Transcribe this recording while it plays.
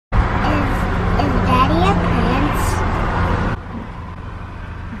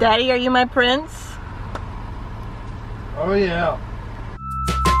Daddy, are you my prince? Oh yeah.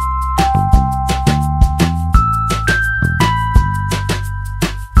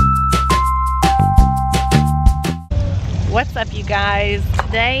 What's up, you guys?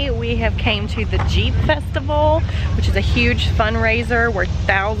 Today we have came to the Jeep Festival, which is a huge fundraiser where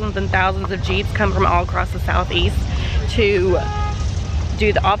thousands and thousands of Jeeps come from all across the Southeast to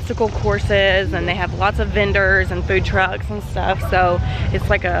do the obstacle courses, and they have lots of vendors and food trucks and stuff. So it's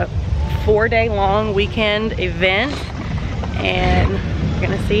like a 4-day long weekend event, and we're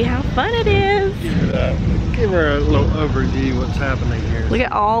gonna see how fun it is. Give her a little overview what's happening here. Look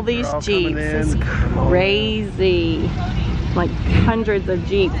at all these Jeeps. It's crazy. Like hundreds of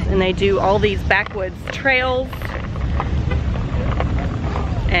Jeeps, and they do all these backwoods trails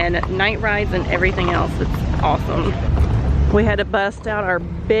and night rides and everything else. It's awesome. We had to bust out our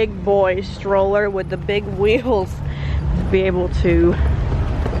big boy stroller with the big wheels to be able to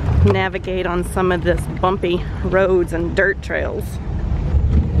navigate on some of this bumpy roads and dirt trails.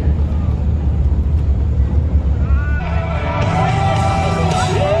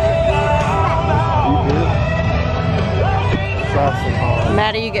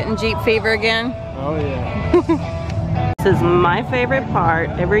 Matt, are you getting Jeep fever again? Oh yeah. This is my favorite part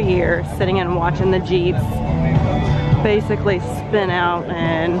every year, sitting and watching the Jeeps basically spin out,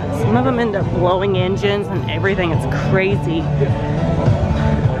 and some of them end up blowing engines and everything. It's crazy.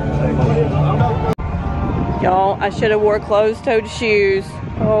 Y'all, I should have wore closed-toed shoes.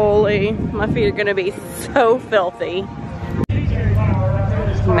 Holy, my feet are gonna be so filthy.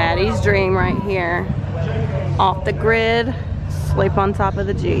 Maddie's dream right here. Off the grid, sleep on top of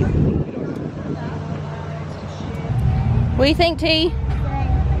the Jeep. What do you think, T?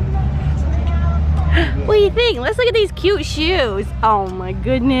 What do you think? Let's look at these cute shoes. Oh my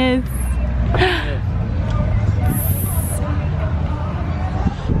goodness.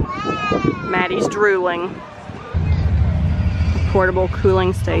 Maddie's drooling. Portable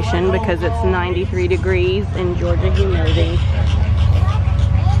cooling station because it's 93 degrees in Georgia humidity.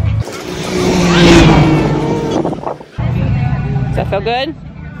 Does that feel good?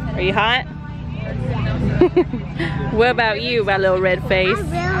 Are you hot? What about you, my little red face?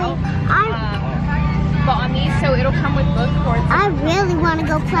 But on these, so it'll come with both cords. I really want to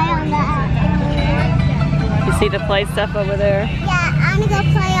go play on that. You see the play stuff over there? Yeah, I'm going to go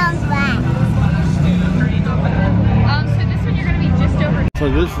play on that. So this one you're going to be just over. So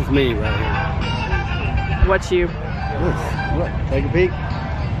this is me right here. What's you? This. Look, take a peek.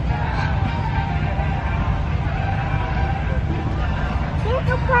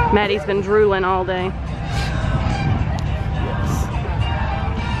 Maddie's been drooling all day.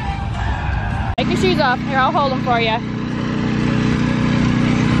 Take your shoes off. Here, I'll hold them for you.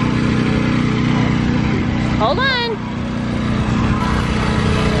 Hold on.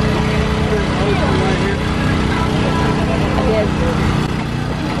 Yes.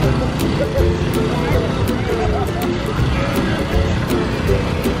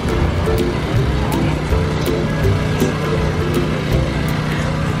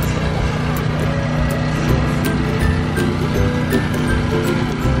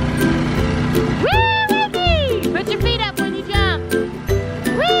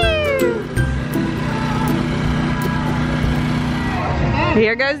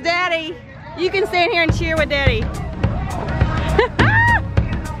 Here goes Daddy. You can stand here and cheer with Daddy. Woo!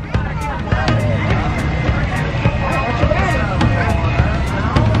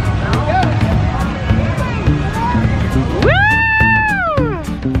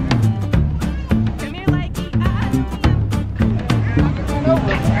 Come here, Lakey.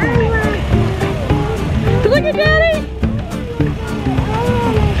 Look at Daddy.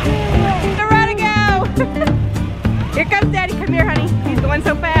 Ready to go. Here comes Daddy. Come here, honey. He's going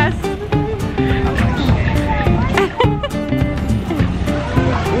so fast.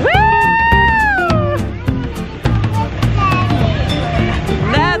 Woo!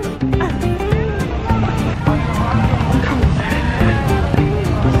 That's...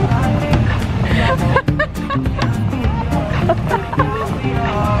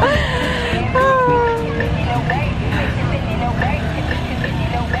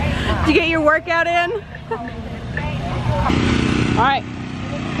 Did you get your workout in? All right,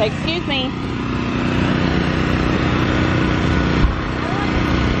 excuse me.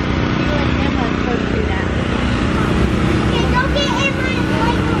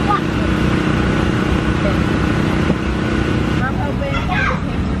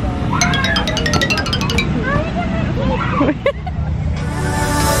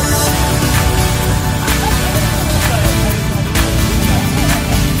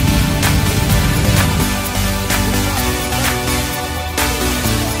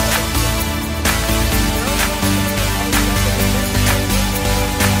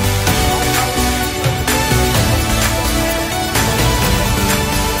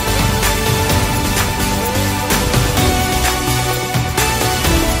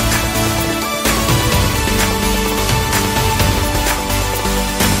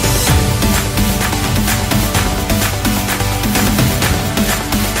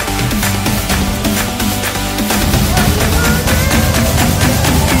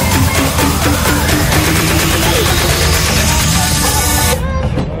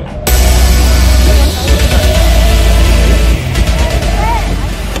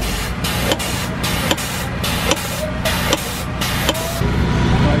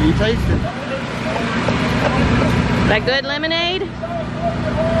 taste it. That good lemonade?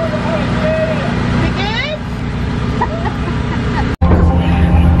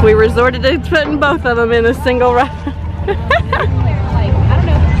 We resorted to putting both of them in a single ride.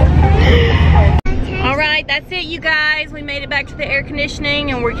 Alright, that's it you guys. We made it back to the air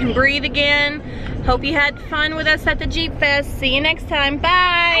conditioning and we can breathe again. Hope you had fun with us at the Jeep Fest. See you next time.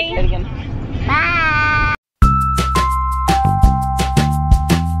 Bye. Bye.